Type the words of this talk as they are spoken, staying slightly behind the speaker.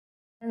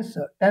Hence,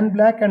 10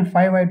 black and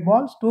 5 white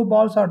balls. Two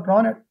balls are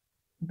drawn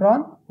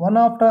one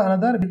after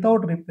another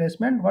without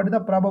replacement. What is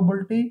the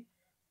probability?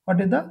 What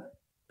is the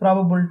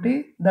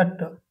probability that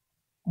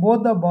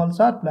both the balls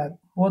are black?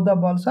 Both the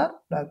balls are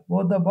black.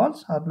 Both the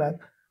balls are black.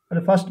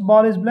 The first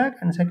ball is black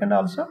and second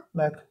also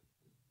black.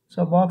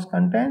 So box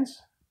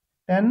contains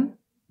 10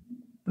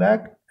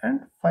 black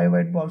and 5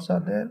 white balls are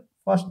there.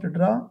 First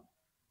draw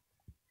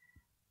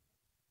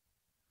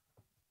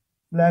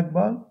black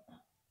ball.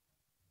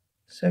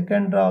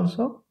 Second draw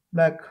also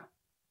black.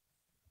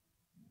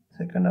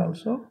 Second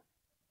also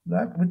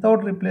black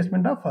without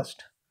replacement of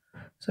first.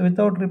 So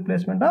without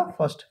replacement of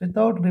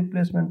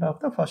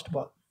the first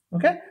ball.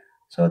 Okay.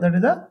 So that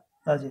is the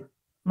logic.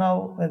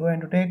 Now we're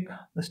going to take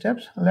the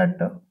steps. Let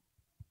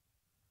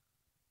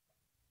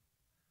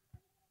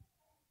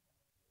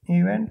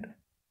event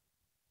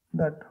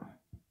that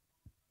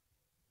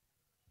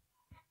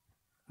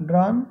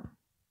drawn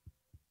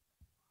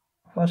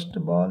first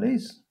ball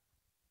is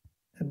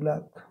a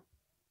black.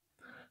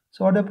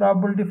 So what the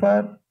probability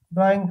for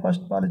drawing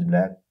first ball is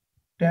black?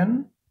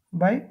 10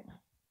 by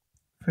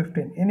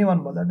 15. Any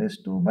one ball, that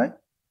is 2 by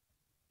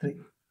 3.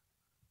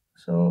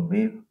 So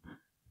we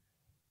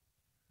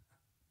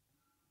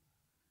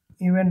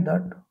event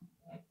that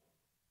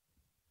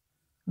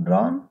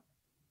drawn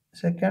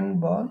second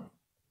ball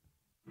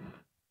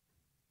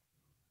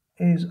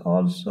is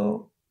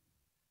also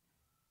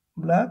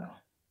black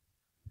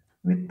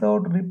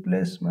without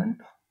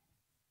replacement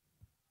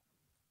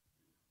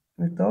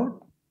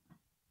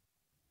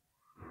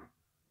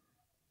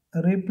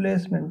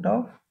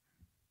of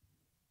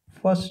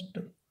first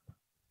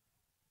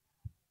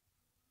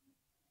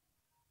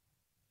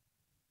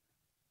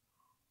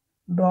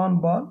drawn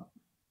ball.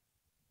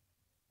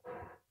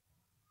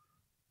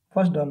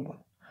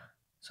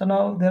 So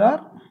now there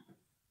are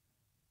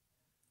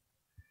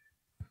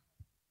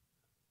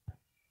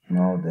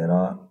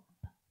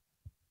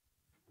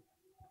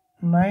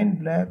 9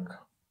 black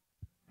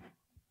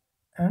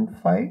and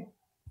 5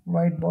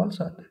 white balls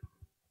are there.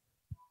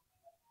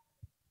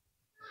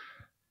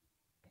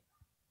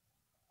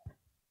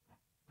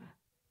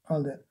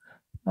 All there.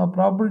 Now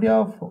probability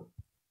of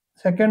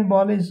second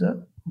ball is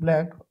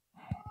black.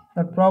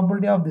 The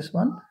probability of this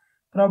one,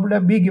 probability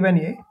of B given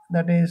A,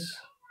 that is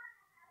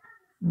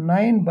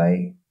 9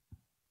 by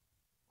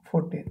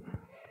 14.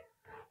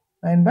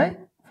 9 by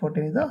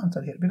 14 is the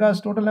answer here,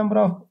 because total number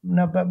of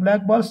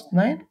black balls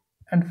 9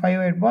 and 5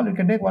 white ball. You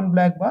can take one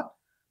black ball.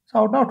 So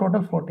out of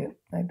total 14.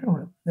 Right?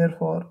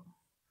 Therefore,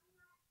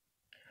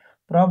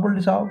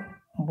 probabilities of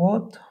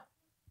both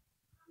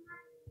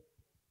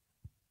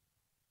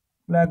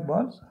black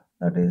balls,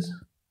 that is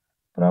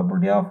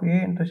probability of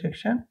A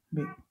intersection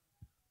B,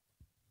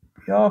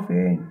 P of A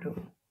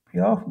into P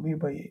of B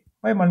by A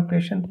by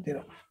multiplication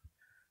theorem.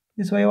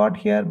 This is why what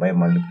here by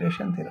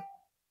multiplication theorem.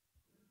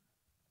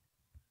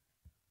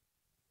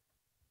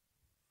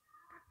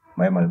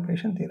 By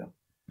multiplication theorem.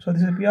 So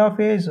this is P of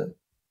A is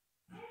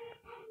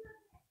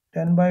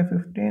 10 by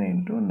 15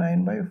 into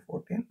 9 by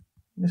 14.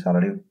 This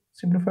already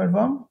simplified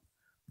form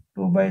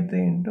 2 by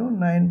 3 into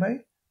 9 by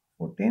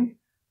 14.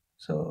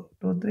 So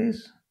 2 3s,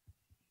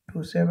 2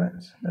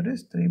 7s, that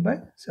is 3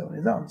 by 7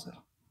 is the answer.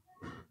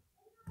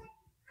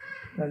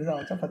 That is the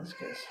answer for this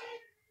case.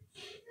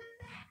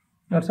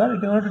 That's all.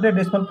 If you want to take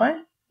decimal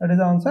point, that is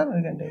the answer,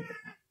 we can take it.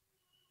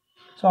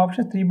 So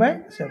option 3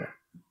 by 7.